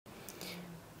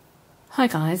Hi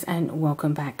guys, and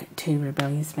welcome back to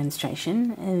Rebellious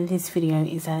Menstruation. And this video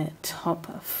is a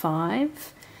top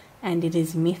 5 and it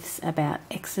is myths about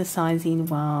exercising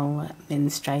while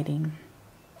menstruating.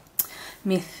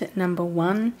 Myth number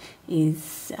 1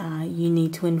 is you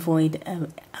need to avoid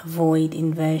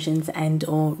inversions and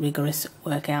or rigorous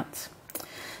workouts.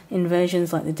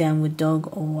 Inversions like the downward dog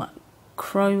or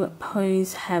crow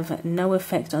pose have no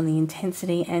effect on the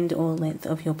intensity and or length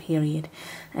of your period,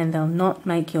 and they'll not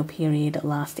make your period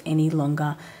last any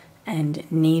longer, and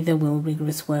neither will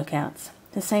rigorous workouts.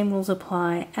 The same rules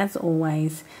apply as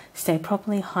always. Stay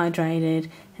properly hydrated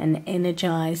and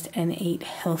energized and eat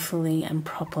healthily and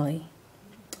properly.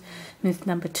 Myth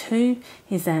number 2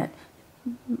 is that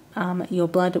your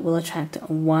blood will attract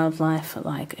wildlife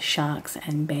like sharks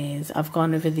and bears. I've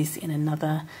gone over this in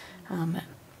another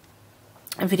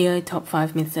video, top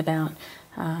 5 myths about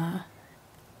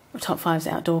top 5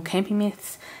 outdoor camping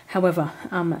myths. However,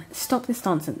 stop this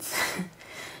nonsense.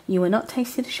 You are not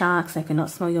tasted sharks, they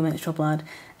cannot smell your menstrual blood,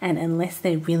 and unless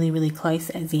they're really close,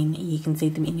 as in you can see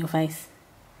them in your face,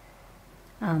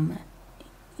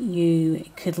 you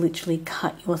could literally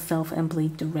cut yourself and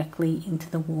bleed directly into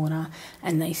the water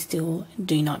and they still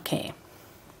do not care.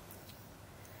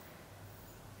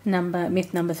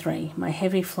 Myth number 3, my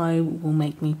heavy flow will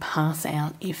make me pass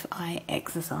out if I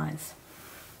exercise.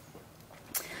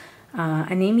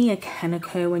 Anemia can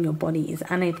occur when your body is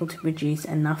unable to produce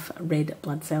enough red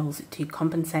blood cells to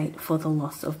compensate for the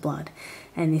loss of blood,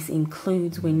 and this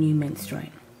includes when you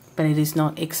menstruate, but it is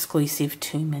not exclusive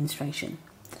to menstruation.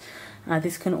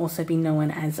 This can also be known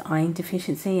as iron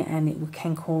deficiency, and it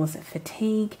can cause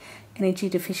fatigue, energy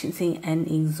deficiency and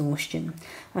exhaustion.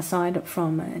 Aside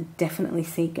from definitely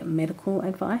seek medical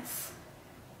advice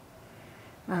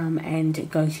and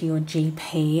go to your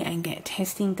GP and get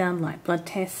testing done like blood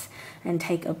tests, and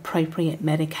take appropriate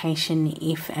medication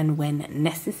if and when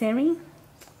necessary.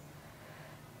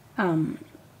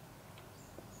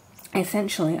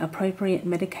 Essentially, appropriate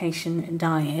medication,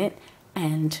 diet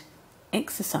and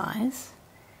exercise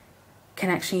can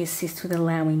actually assist with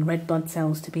allowing red blood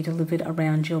cells to be delivered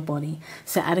around your body.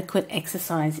 So adequate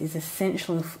exercise is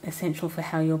essential for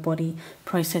how your body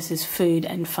processes food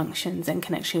and functions, and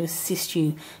can actually assist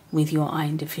you with your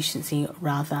iron deficiency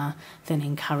rather than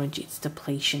encourage its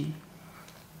depletion.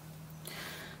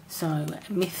 So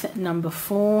myth number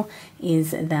 4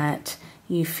 is that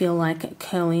you feel like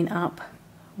curling up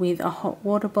with a hot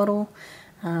water bottle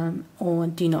or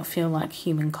do not feel like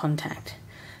human contact.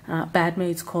 Bad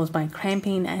moods caused by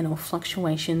cramping and or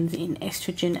fluctuations in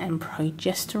estrogen and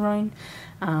progesterone,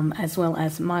 as well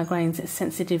as migraines,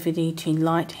 sensitivity to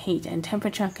light, heat and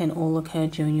temperature can all occur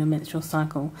during your menstrual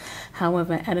cycle.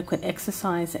 However, adequate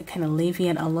exercise can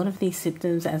alleviate a lot of these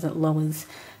symptoms, as it lowers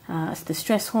the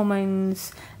stress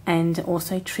hormones and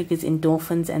also triggers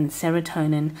endorphins and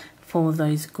serotonin for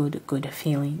those good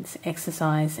feelings.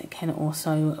 Exercise can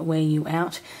also wear you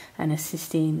out and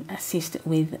assist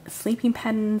with sleeping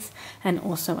patterns, and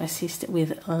also assist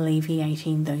with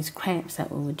alleviating those cramps that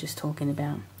we were just talking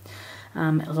about.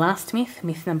 Last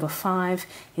myth number 5,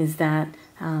 is that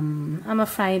I'm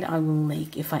afraid I will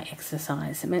leak if I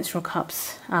exercise. Menstrual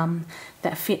cups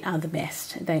that fit are the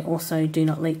best. They also do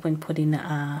not leak when put in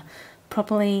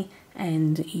properly,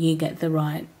 and you get the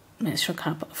right menstrual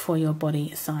cup for your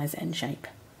body size and shape.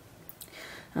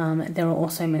 There are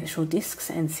also menstrual discs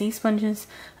and sea sponges,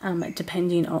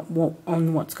 depending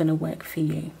on what's going to work for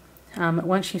you.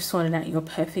 Once you've sorted out your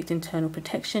perfect internal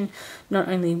protection, not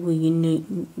only will you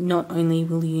not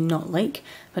leak,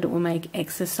 but it will make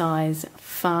exercise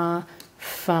far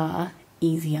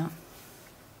easier.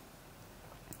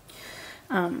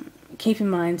 Keep in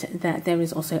mind that there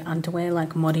is also underwear like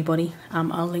Modibody.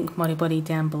 I'll link Modibody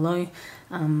down below.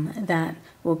 That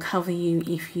will cover you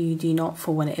if you do not,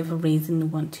 for whatever reason,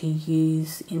 want to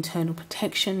use internal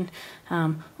protection,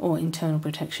 or internal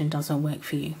protection doesn't work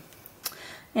for you.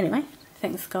 Anyway,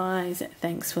 thanks guys.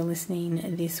 Thanks for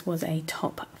listening. This was a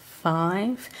top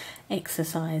 5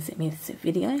 exercise myths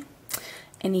video.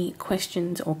 Any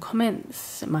questions or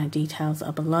comments, my details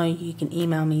are below. You can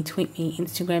email me, tweet me,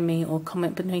 Instagram me, or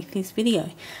comment beneath this video.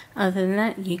 Other than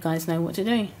that, you guys know what to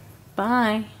do.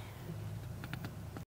 Bye.